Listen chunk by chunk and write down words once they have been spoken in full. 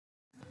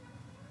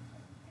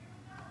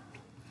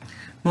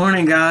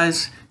Morning,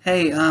 guys.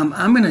 Hey, I'm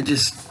gonna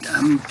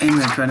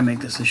try to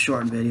make this a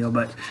short video,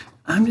 but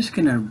I'm just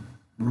gonna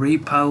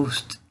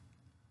repost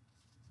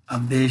a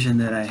vision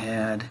that I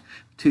had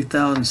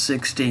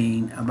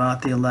 2016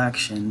 about the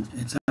election.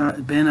 It's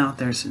been out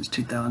there since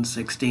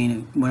 2016.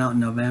 It went out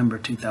in November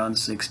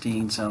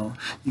 2016, so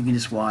you can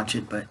just watch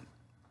it, but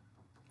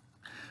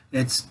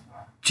it's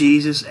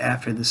Jesus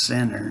after the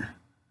sinner.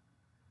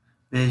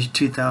 Vision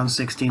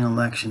 2016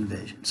 election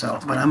vision. So,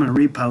 but I'm going to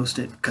repost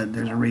it because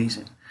there's a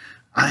reason.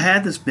 I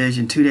had this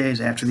vision 2 days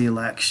after the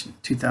election,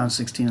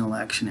 2016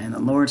 election, and the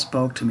Lord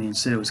spoke to me and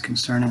said it was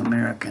concerning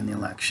America and the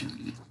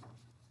election.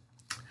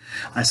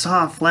 I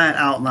saw a flat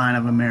outline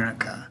of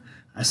America.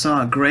 I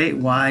saw a great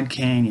wide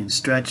canyon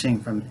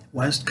stretching from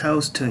west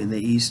coast to the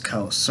east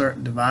coast,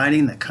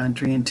 dividing the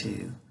country in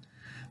two.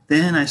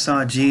 Then I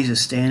saw Jesus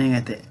standing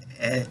at the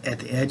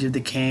edge of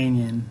the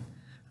canyon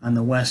on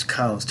the west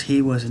coast.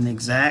 He was in the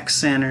exact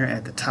center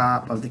at the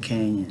top of the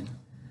canyon.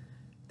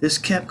 This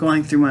kept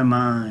going through my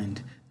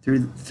mind,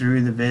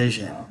 through the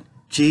vision.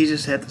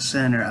 Jesus at the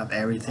center of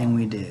everything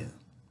we do.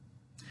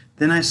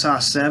 Then I saw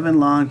 7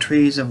 long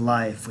trees of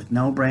life with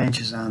no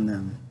branches on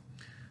them.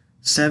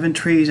 7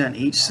 trees on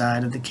each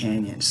side of the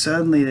canyon.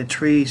 Suddenly the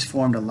trees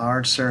formed a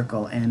large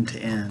circle end to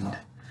end.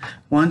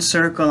 1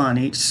 circle on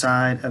each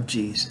side of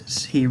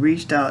Jesus. He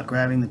reached out,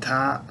 grabbing the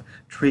top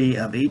tree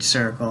of each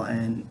circle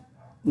and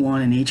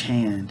one in each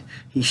hand.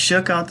 He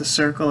shook out the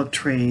circle of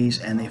trees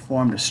and they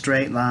formed a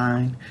straight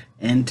line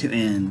end to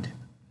end,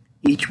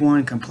 each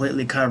one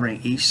completely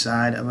covering each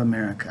side of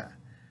America.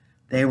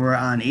 They were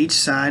on each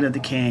side of the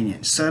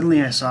canyon.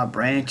 Suddenly I saw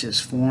branches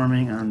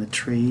forming on the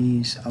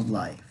trees of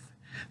life.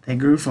 They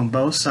grew from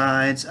both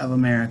sides of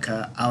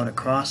America out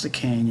across the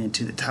canyon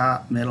to the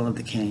top middle of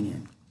the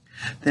canyon.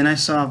 Then I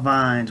saw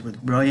vines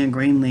with brilliant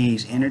green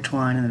leaves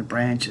intertwined in the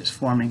branches,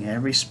 forming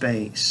every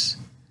space.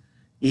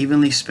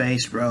 Evenly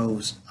spaced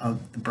rows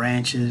of the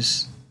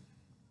branches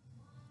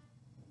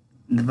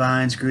and the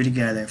vines grew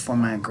together,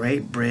 forming a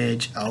great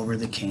bridge over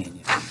the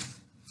canyon.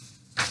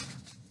 I'm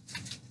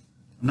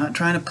not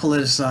trying to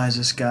politicize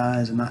this,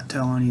 guys. I'm not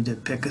telling you to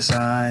pick a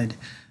side,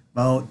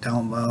 vote,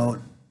 don't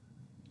vote.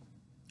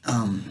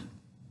 I'm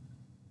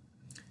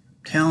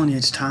telling you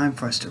it's time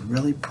for us to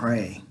really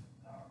pray.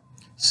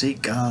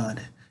 Seek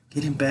God.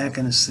 Get Him back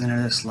in the center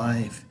of this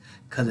life.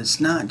 Because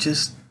it's not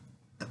just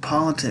the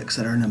politics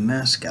that are in a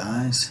mess,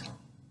 guys.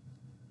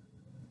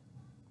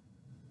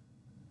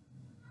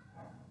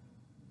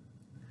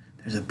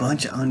 There's a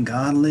bunch of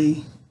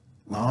ungodly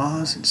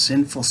laws and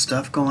sinful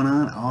stuff going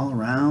on all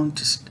around.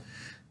 Just,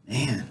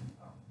 man.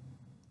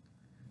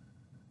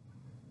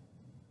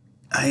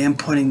 I am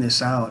putting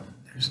this out.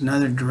 There's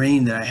another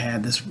dream that I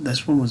had.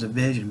 This one was a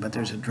vision, but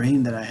there's a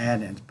dream that I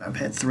had, and I've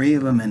had 3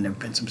 of them, and there've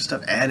been some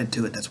stuff added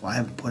to it. That's why I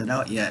haven't put it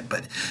out yet,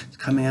 but it's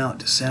coming out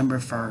December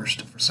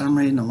 1st. For some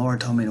reason, the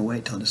Lord told me to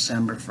wait till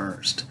December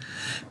 1st.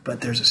 But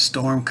there's a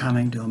storm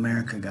coming to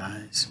America,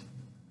 guys.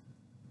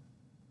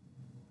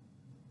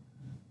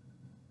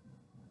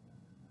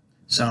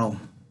 So,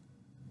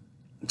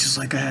 just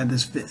like I had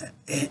this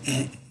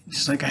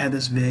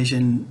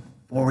vision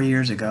 4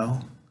 years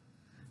ago,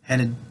 had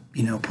to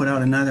put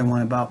out another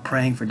one about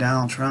praying for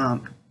Donald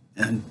Trump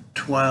and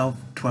 12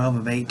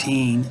 of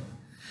 18.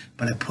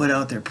 But I put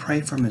out there, pray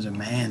for him as a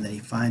man, that he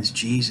finds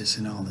Jesus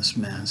in all this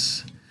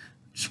mess.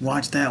 Just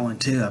watch that one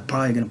too. I'm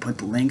probably going to put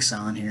the links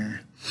on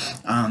here.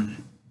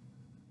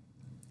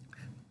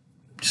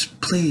 Just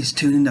please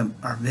tune into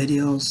our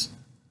videos.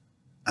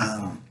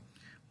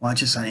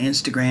 Watch us on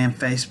Instagram,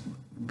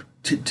 Facebook.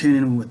 Tune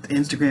in with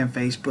Instagram,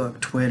 Facebook,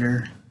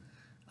 Twitter.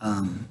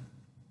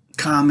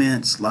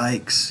 Comments,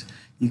 likes.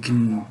 You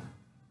can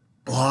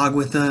blog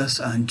with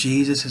us on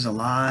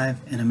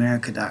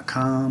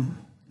JesusIsAliveInAmerica.com.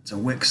 It's a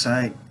Wix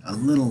site. A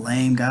little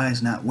lame,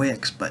 guys, not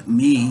Wix, but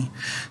me.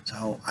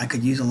 So I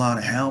could use a lot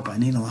of help. I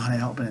need a lot of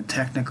help in a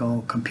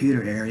technical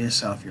computer area.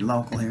 So if you're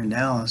local here in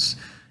Dallas,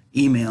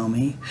 email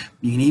me.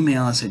 You can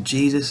email us at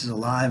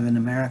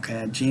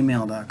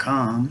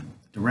JesusIsAliveInAmerica@gmail.com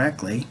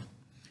directly.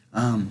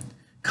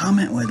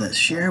 Comment with us,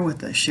 share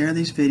with us, share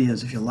these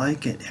videos if you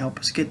like it, help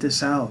us get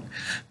this out.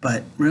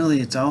 But really,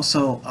 it's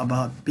also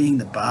about being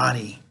the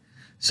body.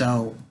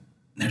 So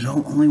there's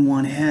only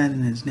one head,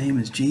 and his name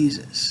is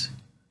Jesus.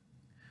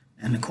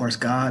 And of course,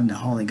 God and the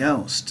Holy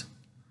Ghost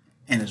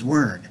and His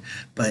Word.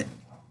 But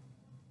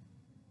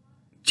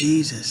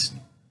Jesus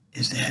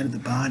is the head of the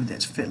body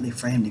that's fitly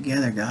framed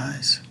together,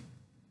 guys.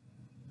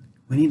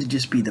 We need to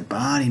just be the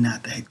body,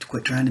 not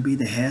quit trying to be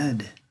the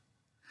head.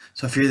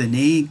 So if you're the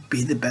knee,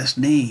 be the best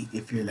knee.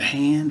 If you're the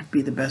hand,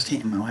 be the best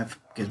hand. My wife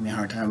gives me a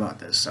hard time about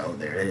this, so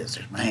there it is.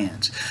 There's my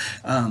hands.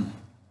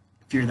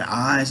 If you're the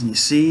eyes and you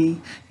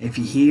see, if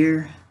you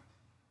hear,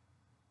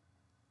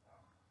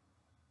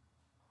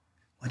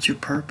 what's your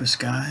purpose,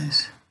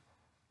 guys?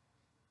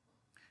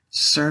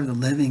 Serve the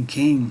living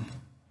King.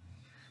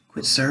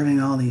 Quit serving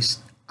all these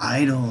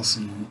idols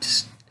and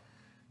just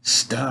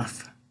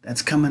stuff.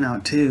 That's coming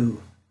out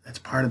too. That's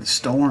part of the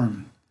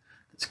storm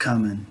that's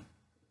coming.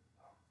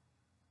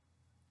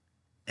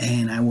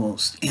 And I will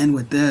end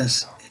with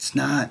this. It's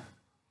not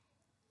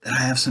that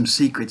I have some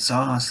secret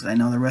sauce, that I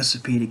know the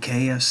recipe to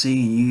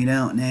KFC and you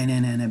don't.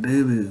 Nah,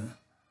 boo boo.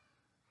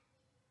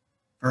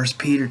 1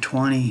 Peter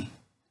 20,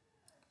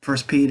 1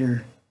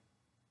 Peter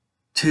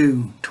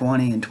 2,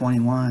 20 and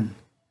 21.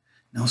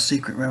 No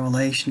secret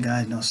revelation,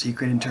 guys, no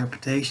secret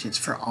interpretation. It's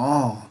for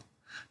all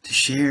to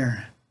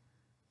share.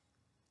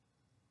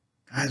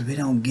 Guys, we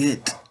don't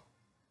get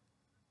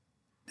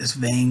this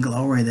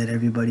vainglory that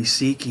everybody's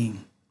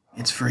seeking.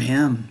 It's for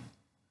Him.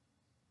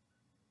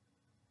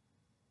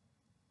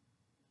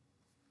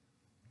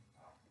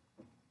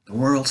 The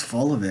world's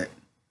full of it.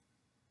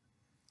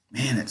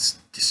 Man, it's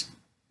just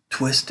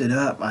twisted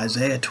up.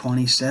 Isaiah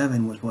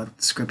 27 was what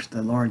the scripture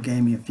the Lord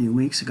gave me a few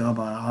weeks ago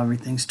about how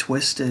everything's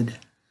twisted.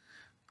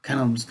 Kind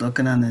of was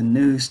looking on the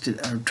news,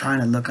 or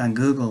trying to look on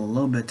Google a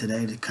little bit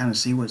today to kind of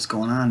see what's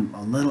going on.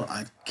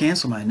 I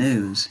canceled my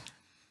news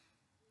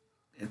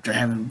after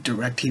having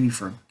DirecTV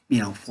for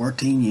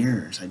 14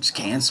 years. I just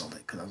canceled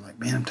it because I was like,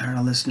 man, I'm tired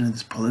of listening to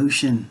this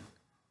pollution.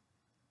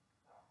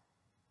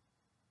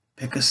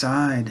 Pick a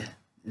side.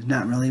 There's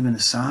not really even a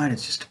side.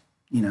 It's just,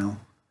 I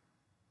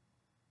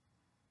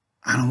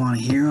don't want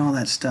to hear all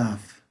that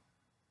stuff.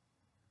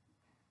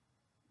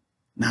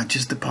 Not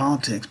just the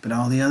politics, but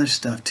all the other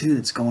stuff too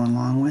that's going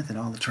along with it,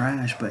 all the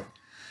trash. But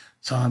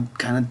so I've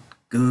kind of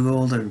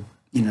Googled, or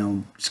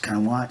just kind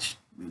of watched,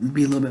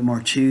 be a little bit more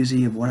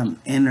choosy of what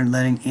I'm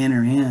letting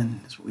enter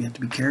in. That's what we have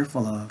to be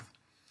careful of.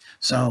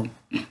 So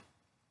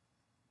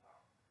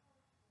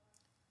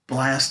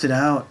blasted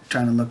out,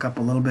 trying to look up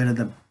a little bit of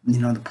the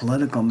the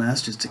political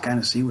mess, just to kind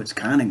of see what's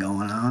kind of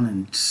going on,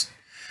 and just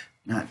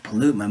not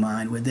pollute my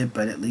mind with it,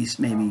 but at least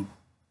maybe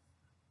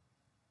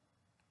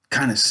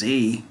kind of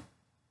see.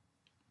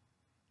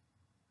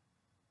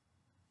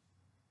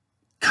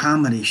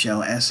 Comedy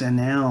show,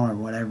 SNL or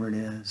whatever it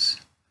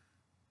is,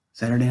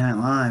 Saturday Night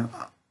Live,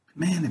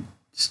 man,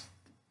 it's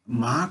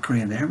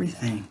mockery of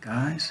everything,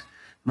 guys.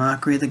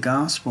 Mockery of the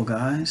gospel,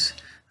 guys.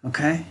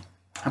 Okay,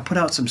 I put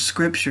out some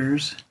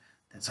scriptures.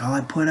 That's all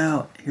I put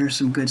out. Here's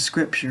some good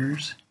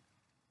scriptures,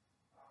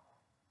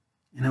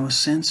 and I was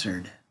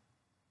censored.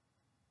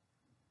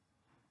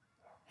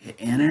 Hit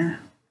enter,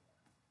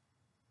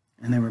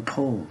 and they were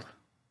pulled.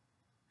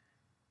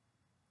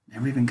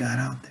 Never even got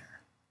out there.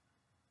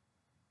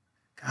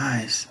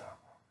 Guys,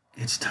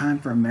 it's time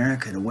for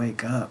America to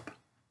wake up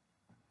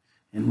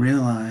and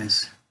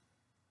realize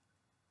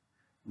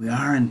we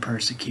are in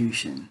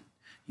persecution.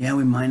 Yeah,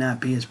 we might not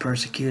be as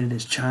persecuted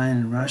as China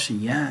and Russia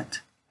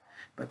yet,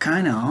 but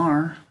kind of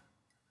are.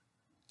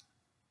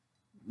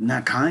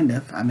 Not kind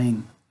of. I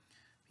mean,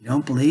 if you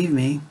don't believe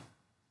me,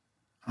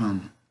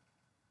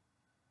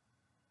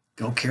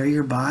 go carry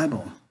your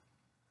Bible.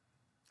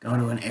 Go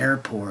to an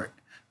airport.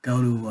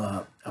 Go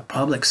to a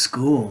public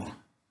school.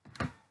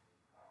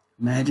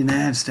 Imagine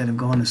that. Instead of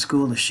going to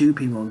school to shoot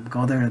people,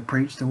 go there to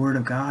preach the Word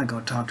of God.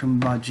 Go talk to them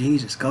about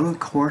Jesus. Go to a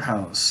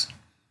courthouse.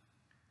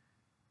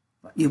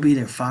 You'll be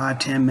there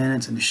 5-10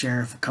 minutes, and the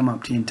sheriff will come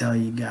up to you and tell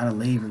you got to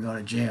leave or go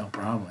to jail,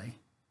 probably,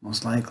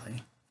 most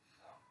likely.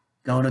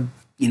 Go to,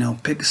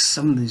 pick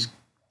some of these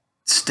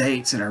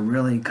states that are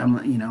really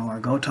coming, or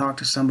go talk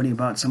to somebody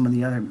about some of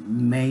the other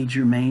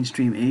major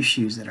mainstream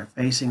issues that are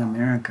facing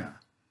America.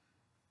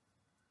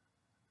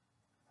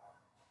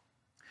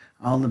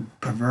 All the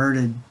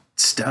perverted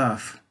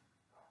stuff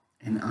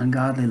and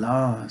ungodly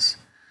laws.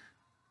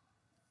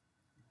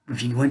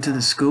 If you went to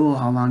the school,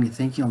 how long do you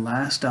think you'll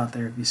last out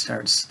there if you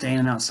start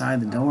standing outside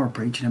the door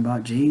preaching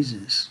about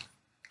Jesus?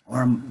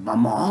 Or a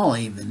mall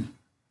even.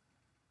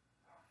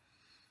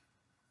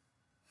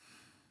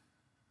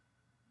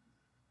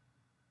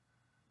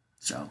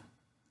 So,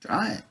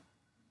 try it.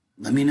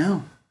 Let me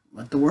know.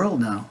 Let the world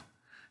know.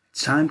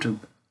 It's time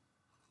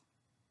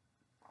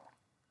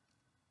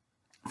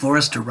for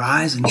us to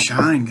rise and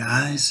shine,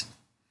 guys.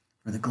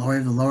 For the glory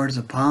of the Lord is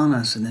upon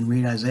us. And then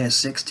read Isaiah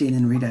 60, and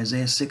then read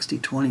Isaiah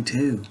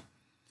 60:22.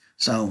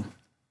 So,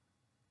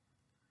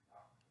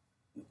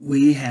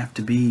 we have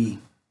to be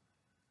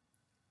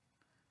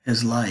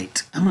His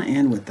light. I'm going to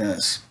end with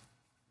this.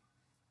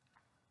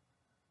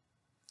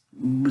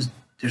 There's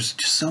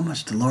just so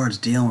much the Lord's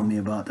dealing with me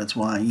about. That's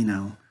why,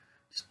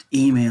 just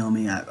email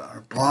me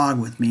or blog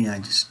with me.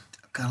 I've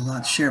got a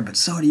lot to share. But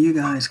so do you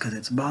guys, because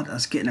it's about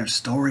us getting our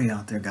story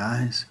out there,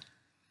 guys.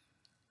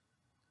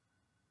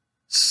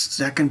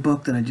 Second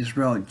book that I just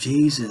wrote,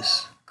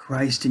 Jesus,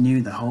 Christ in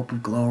you, the hope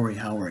of glory.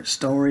 How we're His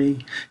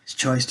story, His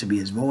choice to be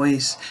His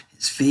voice,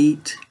 His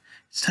feet.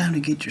 It's time to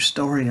get your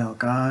story out,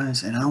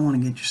 guys. And I want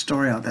to get your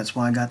story out. That's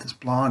why I got this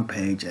blog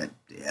page.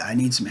 I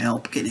need some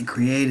help getting it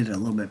created a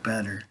little bit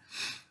better.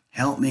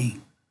 Help me.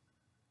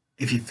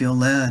 If you feel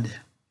led,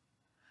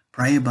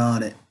 pray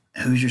about it.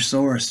 Who's your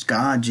source?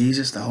 God,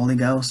 Jesus, the Holy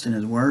Ghost, and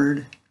His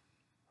Word.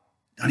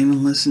 Don't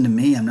even listen to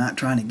me. I'm not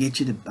trying to get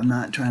you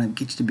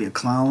to be a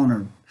clown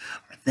or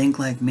think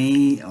like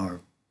me or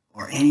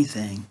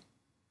anything,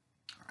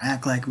 or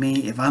act like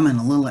me. If I'm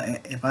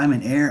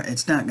in error,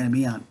 it's not going to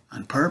be on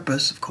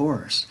purpose, of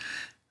course.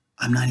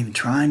 I'm not even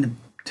trying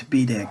to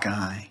be that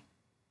guy.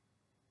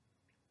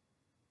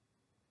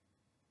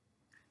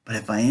 But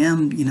if I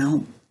am,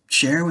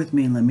 share with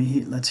me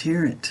and let's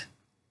hear it.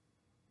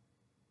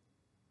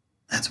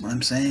 That's what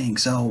I'm saying.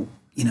 So,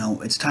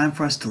 it's time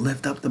for us to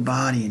lift up the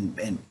body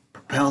and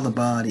propel the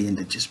body and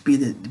to just be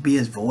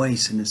his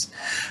voice in this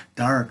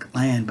dark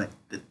land. But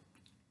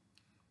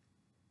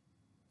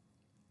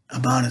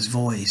about his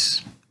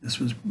voice, this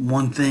was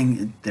one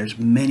thing. There's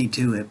many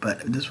to it, but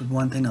this was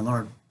one thing the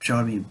Lord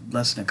showed me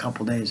less than a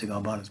couple days ago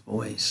about his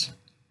voice.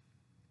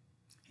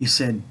 He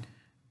said,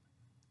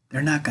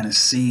 they're not going to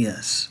see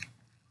us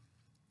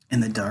in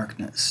the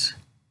darkness,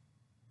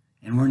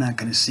 and we're not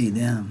going to see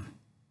them.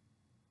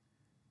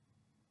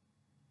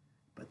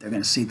 But they're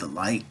going to see the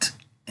light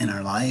in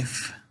our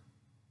life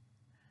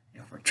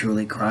if we're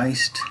truly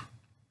Christ.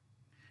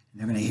 And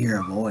they're going to hear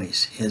a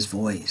voice, his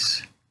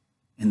voice,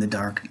 in the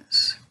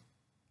darkness.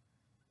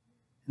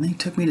 And then he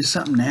took me to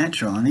something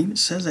natural, and he even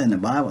says that in the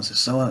Bible. It says,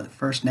 sow it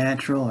first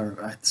natural, or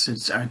I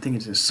think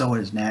it says, sow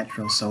it is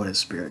natural, sow it is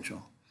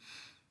spiritual.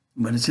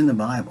 But it's in the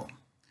Bible.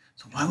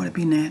 So why would it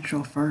be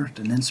natural first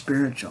and then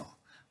spiritual?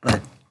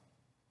 But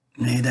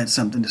maybe that's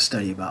something to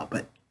study about.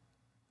 But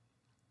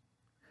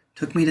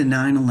took me to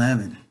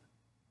 9/11.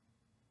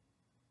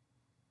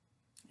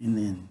 And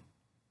then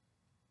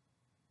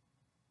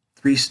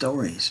 3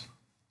 stories.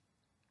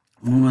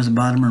 One was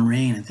about a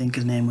Marine. I think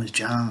his name was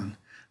John.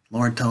 The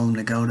Lord told him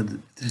to go to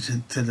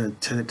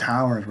the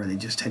towers where they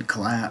just had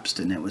collapsed,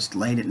 and it was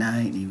late at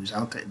night, and he was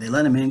out there. They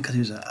let him in because he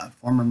was a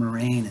former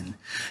Marine, and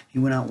he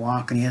went out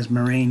walking. He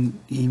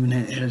even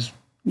had his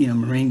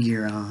Marine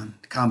gear on,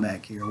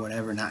 combat gear,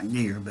 whatever, not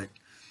gear, but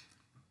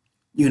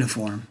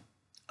uniform.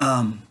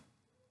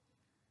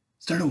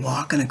 Started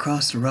walking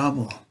across the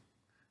rubble,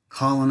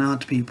 calling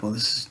out to people.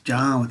 This is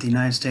John with the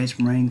United States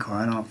Marine Corps.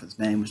 I don't know if his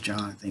name was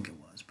John, I think it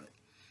was, but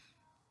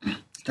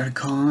started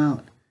calling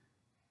out.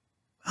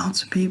 Found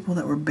some people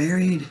that were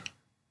buried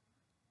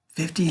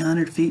 50,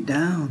 100 feet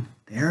down.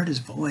 They heard his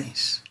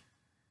voice.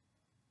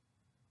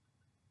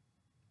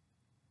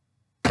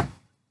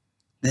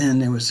 Then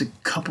there was a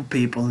couple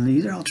people, and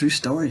these are all true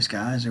stories,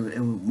 guys. They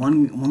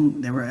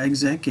were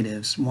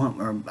executives.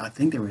 I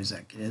think they were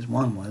executives.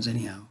 One was,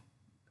 anyhow.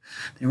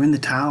 They were in the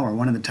tower,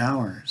 one of the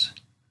towers.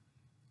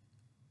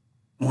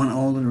 One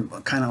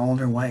kind of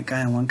older white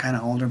guy and one kind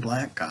of older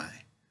black guy.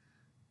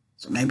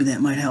 So maybe that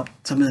might help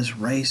some of this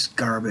race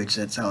garbage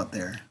that's out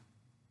there.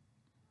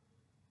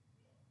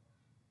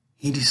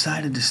 He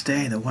decided to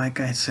stay. The white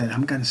guy said,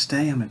 I'm going to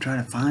stay. I'm going to try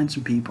to find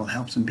some people,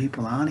 help some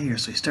people out of here.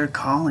 So he started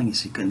calling.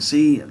 He couldn't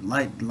see.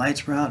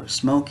 Lights were out. It was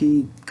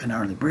smoky. Couldn't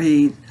hardly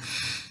breathe.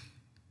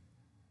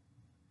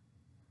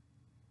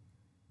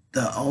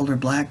 The older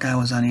black guy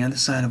was on the other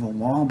side of a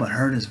wall but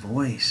heard his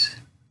voice.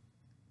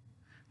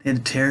 They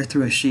had to tear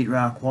through a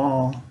sheetrock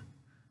wall,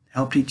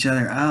 helped each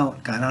other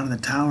out, got out of the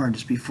tower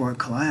just before it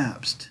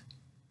collapsed.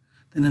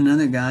 Then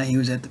another guy, he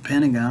was at the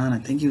Pentagon. I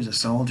think he was a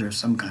soldier of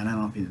some kind. I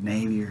don't know if he was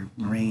Navy or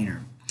Marine,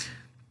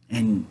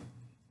 and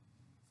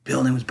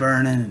building was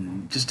burning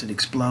and just had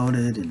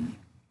exploded, and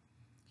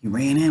he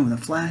ran in with a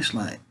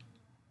flashlight.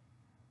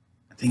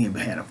 I think he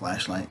had a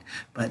flashlight,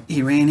 but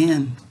he ran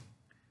in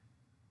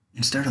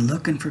and started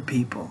looking for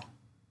people,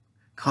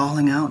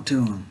 calling out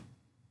to them.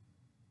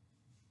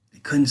 They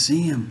couldn't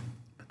see him,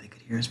 but they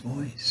could hear his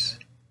voice.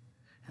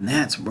 And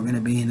that's what we're going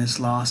to be in this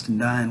lost and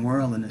dying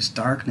world, in this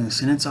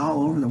darkness. And it's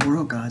all over the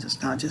world, guys.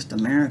 It's not just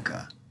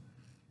America.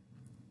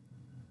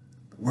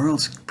 The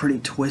world's pretty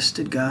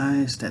twisted,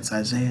 guys. That's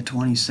Isaiah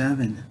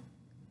 27.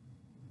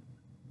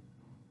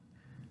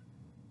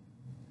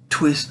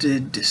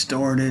 Twisted,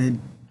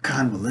 distorted,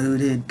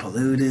 convoluted,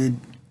 polluted.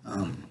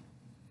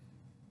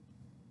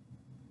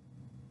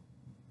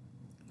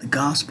 The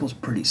gospel's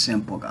pretty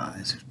simple,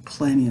 guys. There's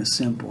plenty of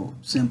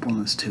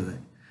simpleness to it.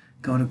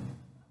 Go to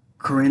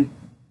Corinthians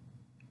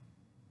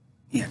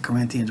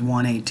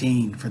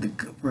 1:18. For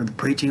the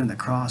preaching of the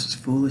cross is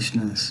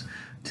foolishness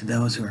to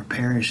those who are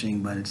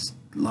perishing, but it's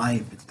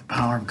life, it's the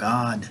power of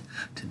God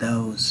to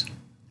those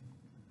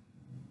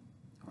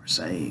who are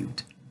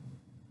saved.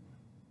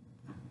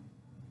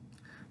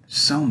 There's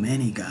so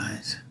many,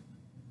 guys.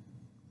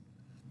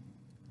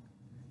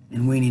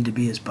 And we need to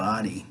be his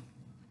body.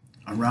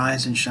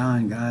 Arise and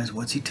shine, guys.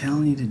 What's he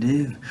telling you to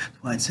do?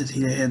 That's why it says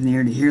he that hath an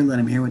ear to hear, let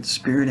him hear what the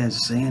Spirit has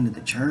to say unto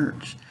the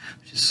church.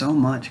 There's just so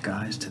much,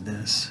 guys, to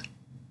this.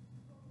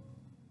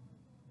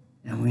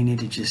 And we need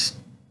to just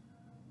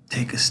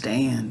take a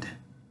stand.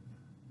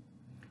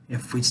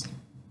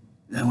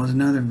 That was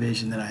another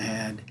vision that I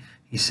had.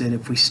 He said,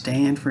 if we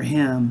stand for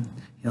him,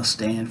 he'll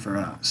stand for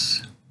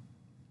us.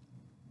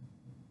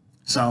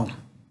 So,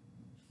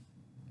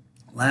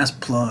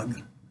 last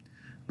plug.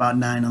 About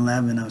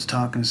 9/11, I was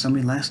talking to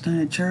somebody last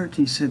night at church.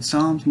 He said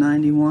Psalms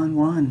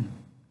 91:1.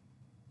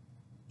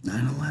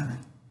 9/11.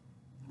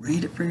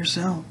 Read it for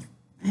yourself.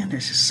 Man,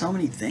 there's just so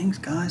many things,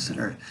 guys, that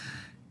are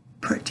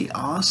pretty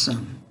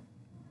awesome.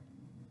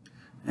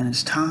 And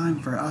it's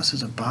time for us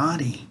as a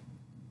body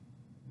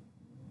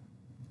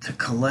to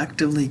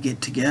collectively get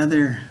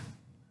together.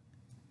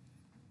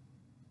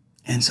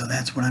 And so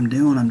that's what I'm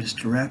doing. I'm just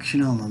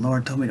directional. The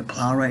Lord told me to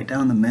plow right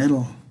down the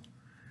middle,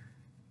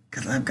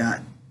 because I've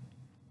got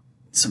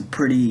some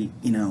pretty,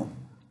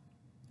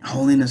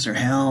 holiness or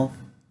hell,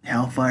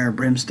 hellfire,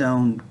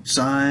 brimstone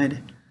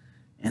side,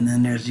 and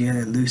then there's the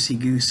other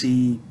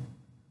loosey-goosey.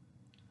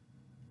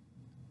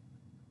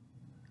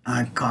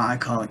 I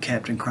call it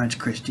Captain Crunch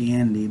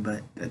Christianity,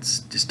 but that's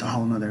just a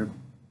whole nother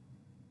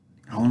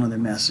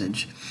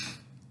message.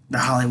 The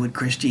Hollywood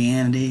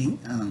Christianity,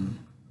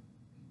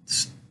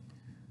 just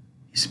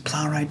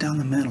plow right down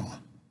the middle.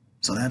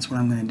 So that's what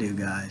I'm going to do,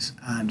 guys.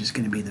 I'm just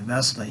going to be the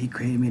vessel that He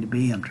created me to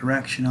be. I'm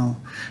directional.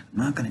 I'm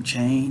not going to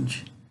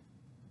change.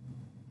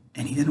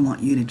 And He didn't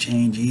want you to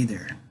change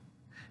either.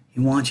 He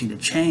wants you to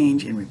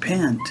change and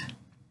repent,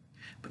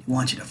 but He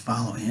wants you to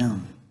follow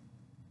Him.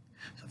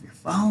 So if you're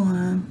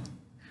following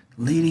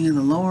the leading of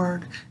the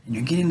Lord, and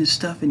you're getting this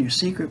stuff in your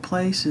secret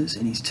places,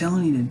 and He's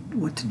telling you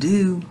what to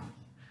do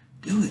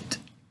it.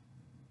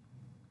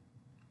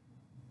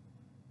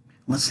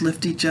 Let's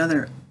lift each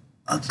other.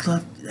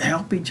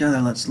 Help each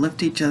other. Let's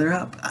lift each other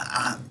up.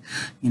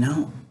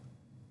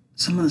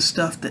 Some of the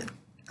stuff that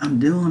I'm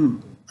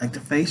doing, like the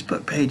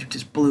Facebook page,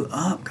 just blew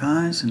up,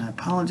 guys. And I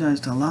apologize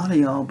to a lot of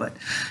y'all, but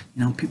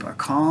people are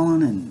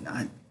calling, and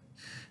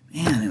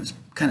it was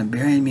kind of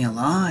burying me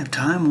alive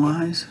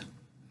time-wise.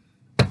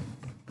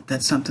 But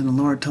that's something the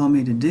Lord told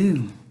me to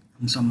do,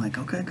 and so I'm like,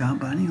 okay,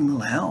 God, but I need a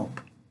little help.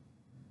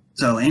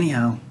 So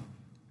anyhow,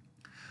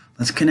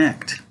 let's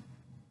connect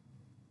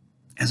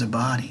as a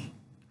body.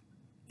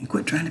 And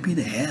quit trying to be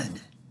the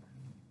head.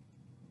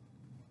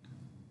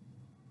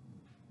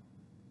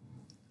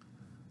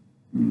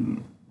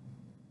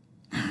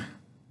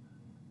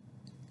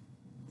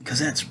 Because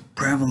that's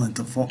prevalent,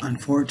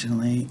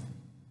 unfortunately,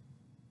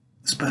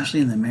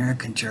 especially in the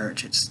American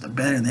church. It's the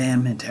better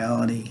than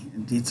mentality.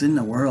 It's in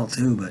the world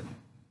too, but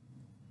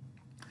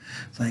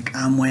it's like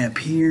I'm way up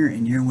here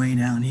and you're way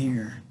down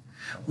here.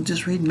 Well,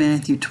 just read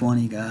Matthew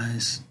 20,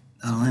 guys.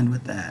 I'll end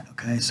with that,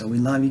 okay? So we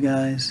love you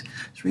guys.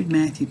 Just read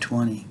Matthew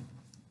 20.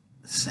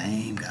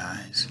 Same,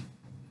 guys.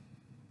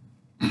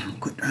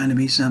 Quit trying to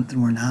be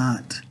something we're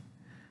not.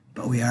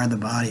 But we are the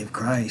body of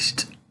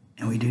Christ,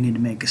 and we do need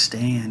to make a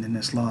stand in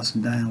this lost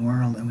and dying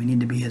world, and we need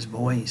to be His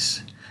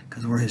voice,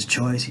 because we're His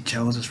choice. He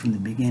chose us from the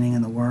beginning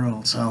of the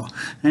world. So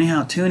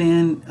anyhow, tune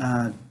in,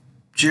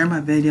 share my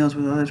videos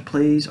with others,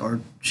 please, or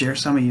share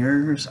some of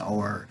yours,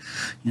 or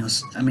I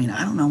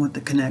don't know what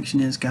the connection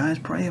is, guys.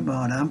 Pray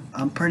about it.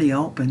 I'm pretty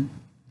open.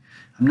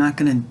 I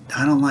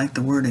don't like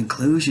the word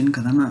inclusion,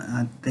 because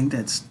I think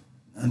that's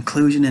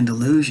inclusion and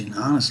delusion,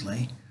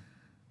 honestly.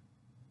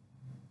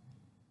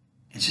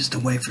 It's just a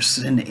way for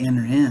sin to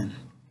enter in.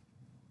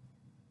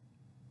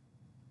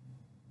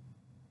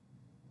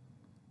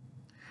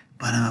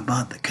 But I'm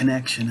about the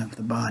connection of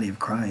the body of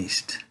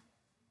Christ.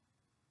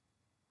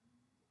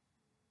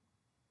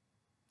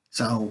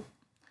 So,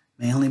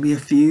 may only be a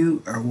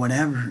few or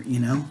whatever,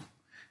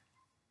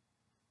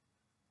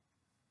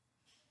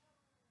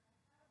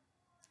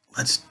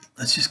 Let's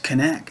just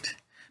connect.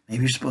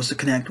 Maybe you're supposed to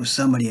connect with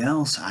somebody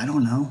else. I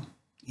don't know,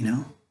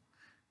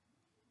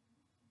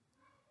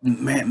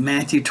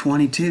 Matthew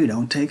 22,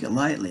 don't take it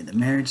lightly. The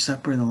marriage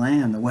supper of the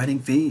Lamb, the wedding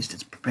feast,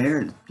 it's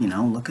prepared.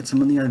 Look at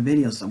some of the other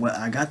videos.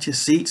 I got your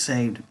seat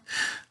saved. He's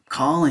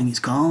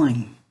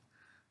calling.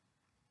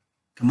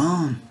 Come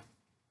on.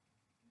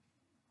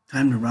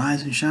 Time to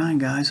rise and shine,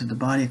 guys, with the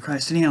body of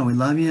Christ. Anyhow, we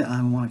love you.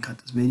 I want to cut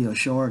this video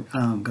short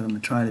because I'm going to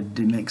try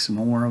to make some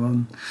more of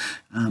them.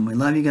 We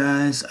love you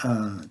guys.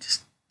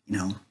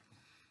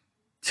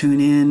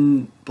 Tune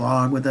in,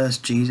 blog with us,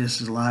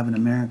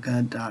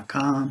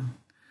 JesusIsAliveInAmerica.com.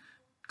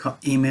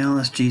 Email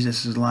us,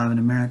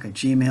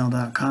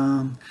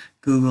 JesusIsAliveInAmerica@gmail.com.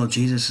 Google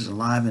Jesus is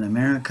Alive in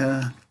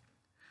America.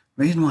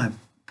 The reason why I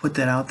put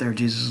that out there,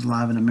 Jesus is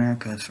Alive in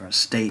America, is for a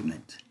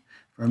statement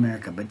for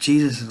America. But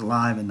Jesus is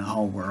alive in the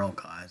whole world,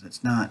 guys.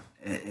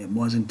 It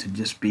wasn't to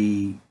just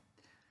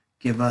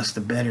give us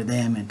the better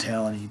than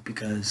mentality,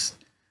 because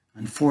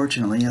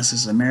unfortunately, us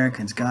as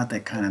Americans got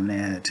that kind of an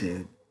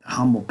attitude. The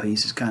humble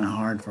piece is kind of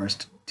hard for us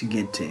to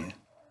get to.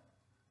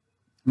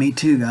 Me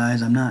too,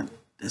 guys.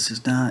 This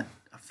is not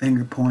a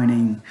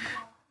finger-pointing,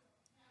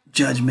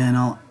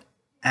 judgmental,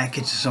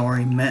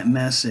 accusatory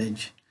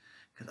message.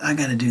 Because I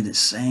got to do the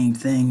same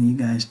thing you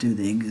guys do,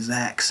 the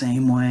exact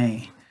same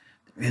way.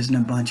 There isn't a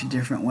bunch of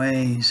different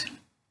ways.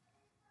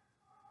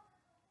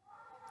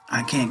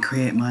 I can't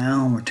create my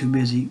own. We're too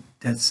busy.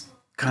 That's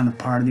kind of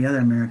part of the other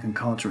American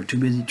culture. We're too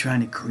busy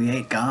trying to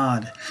create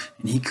God,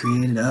 and He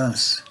created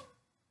us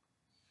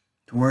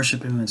to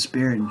worship Him in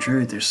spirit and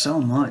truth. There's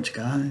so much,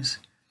 guys.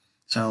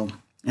 So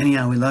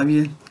anyhow, we love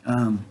you.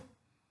 Let's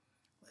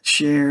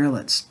share.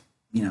 Let's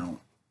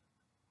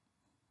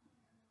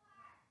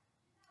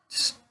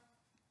just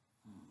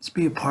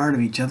be a part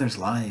of each other's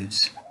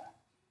lives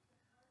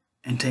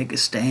and take a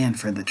stand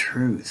for the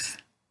truth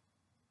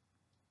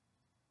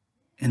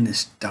in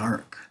this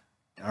dark,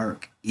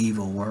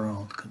 evil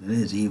world, because it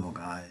is evil,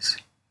 guys.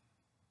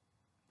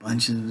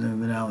 Bunches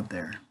of it out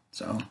there.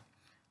 So,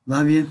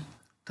 love you.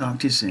 Talk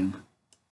to you soon.